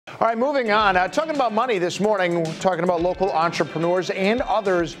All right, moving on. Talking about money this morning, talking about local entrepreneurs and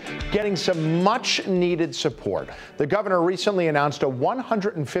others getting some much needed support. The governor recently announced a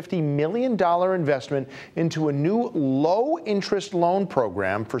 $150 million investment into a new low interest loan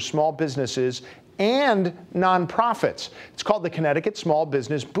program for small businesses and nonprofits. It's called the Connecticut Small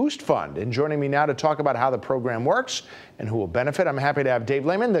Business Boost Fund. And joining me now to talk about how the program works and who will benefit, I'm happy to have Dave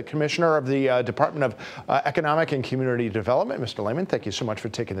Lehman, the Commissioner of the Department of Economic and Community Development. Mr. Lehman, thank you so much for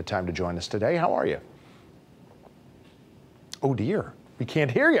taking the time to join us today. How are you? Oh dear, we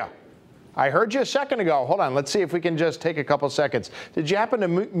can't hear you. I heard you a second ago. Hold on, let's see if we can just take a couple seconds. Did you happen to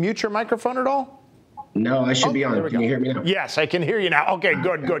mute your microphone at all? No, I should be on. Can you hear me now? Yes, I can hear you now. Okay,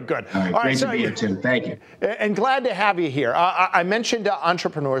 good. All right, great to be here, Tim. Thank you. And glad to have you here. I mentioned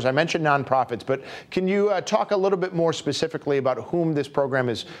entrepreneurs, I mentioned nonprofits, but can you talk a little bit more specifically about whom this program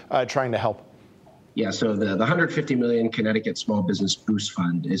is trying to help? Yeah, so the $150 million Connecticut Small Business Boost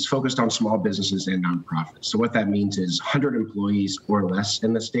Fund is focused on small businesses and nonprofits. So what that means is 100 employees or less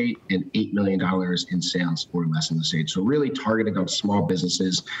in the state and $8 million in sales or less in the state. So really targeting on small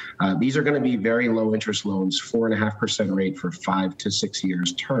businesses. These are going to be very low interest loans, 4.5% rate for 5 to 6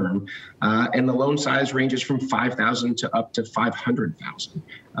 years term. And the loan size ranges from $5,000 to up to $500,000.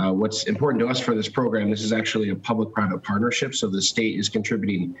 What's important to us for this program, this is actually a public-private partnership, so the state is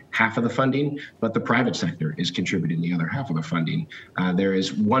contributing half of the funding, but the private sector is contributing the other half of the funding. There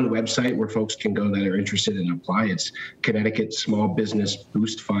is one website where folks can go that are interested and apply. It's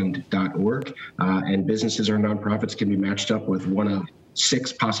ConnecticutSmallBusinessBoostFund.org, and businesses or nonprofits can be matched up with one of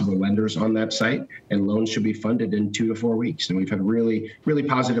 6 possible lenders on that site, and loans should be funded in 2 to 4 weeks. And we've had really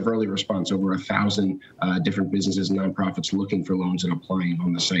positive early response. Over 1,000 different businesses and nonprofits looking for loans and applying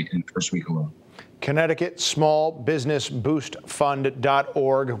on the site in the first week alone.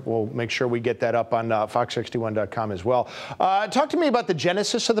 ConnecticutSmallBusinessBoostFund.org. We'll make sure we get that up on Fox61.com as well. Talk to me about the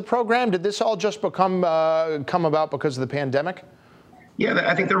genesis of the program. Did this all just come about because of the pandemic? Yeah,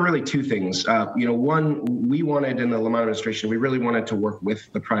 I think there are really 2 things. One, we wanted in the Lamont administration, we really wanted to work with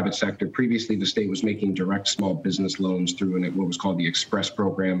the private sector. Previously, the state was making direct small business loans through what was called the Express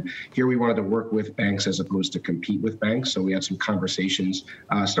program. Here, we wanted to work with banks as opposed to compete with banks. So we had some conversations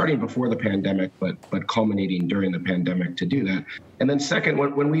starting before the pandemic, but culminating during the pandemic to do that. And then second,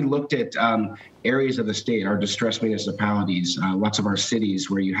 when we looked at areas of the state, our distressed municipalities, lots of our cities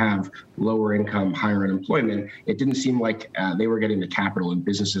where you have lower income, higher unemployment, it didn't seem like they were getting the capital and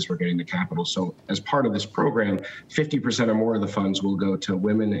businesses were getting the capital. So as part of this program, 50% or more of the funds will go to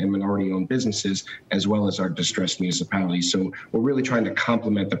women and minority-owned businesses, as well as our distressed municipalities. So we're really trying to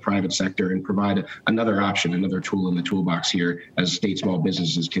complement the private sector and provide another option, another tool in the toolbox here as state small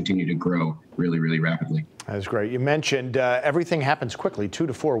businesses continue to grow really rapidly. That's great. You mentioned everything happens quickly. 2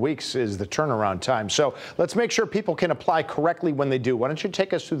 to 4 weeks is the turnaround time. So let's make sure people can apply correctly when they do. Why don't you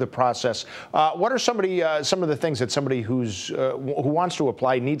take us through the process? What are some of the things that somebody who wants to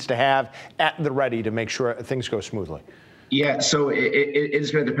apply needs to have at the ready to make sure things go smoothly? Yeah, so it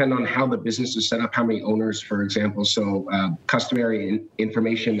is going to depend on how the business is set up, how many owners, for example. So customary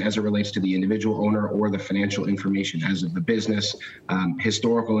information as it relates to the individual owner or the financial information as of the business,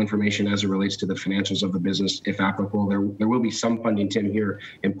 historical information as it relates to the financials of the business, if applicable. There will be some funding, Tim, here,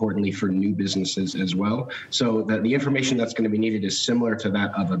 importantly, for new businesses as well. So the information that's going to be needed is similar to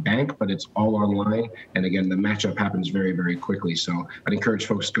that of a bank, but it's all online. And again, the matchup happens very quickly. So I'd encourage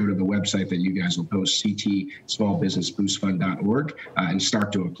folks to go to the website that you guys will post, CTSmallBusinessBoostFund.org, and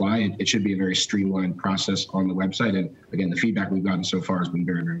start to apply. It should be a very streamlined process on the website. And again, the feedback we've gotten so far has been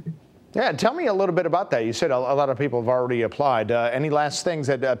very good. Yeah, tell me a little bit about that. You said a lot of people have already applied. Any last things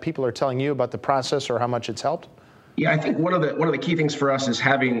that people are telling you about the process or how much it's helped? Yeah, I think one of the key things for us is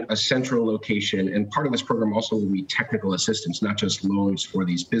having a central location, and part of this program also will be technical assistance, not just loans for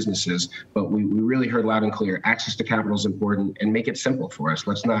these businesses, but we really heard loud and clear, access to capital is important, and make it simple for us.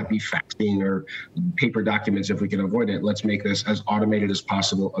 Let's not be faxing or paper documents if we can avoid it. Let's make this as automated as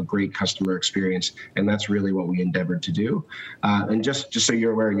possible, a great customer experience, and that's really what we endeavored to do. And just so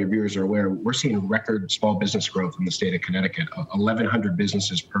you're aware and your viewers are aware, we're seeing record small business growth in the state of Connecticut. 1,100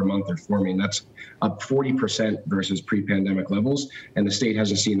 businesses per month are forming. That's up 40% versus pre-pandemic levels, and the state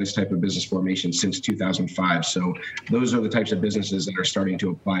hasn't seen this type of business formation since 2005. So those are the types of businesses that are starting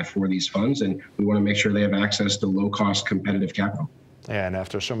to apply for these funds, and we want to make sure they have access to low-cost competitive capital. And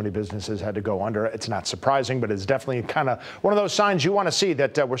after so many businesses had to go under, it's not surprising, but it's definitely kind of one of those signs you want to see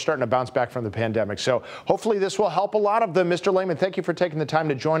that we're starting to bounce back from the pandemic. So hopefully this will help a lot of them. Mr. Lehman, thank you for taking the time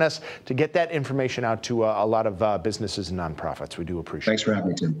to join us to get that information out to a lot of businesses and nonprofits. We do appreciate it. Thanks for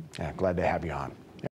having me, Tim. Yeah, glad to have you on.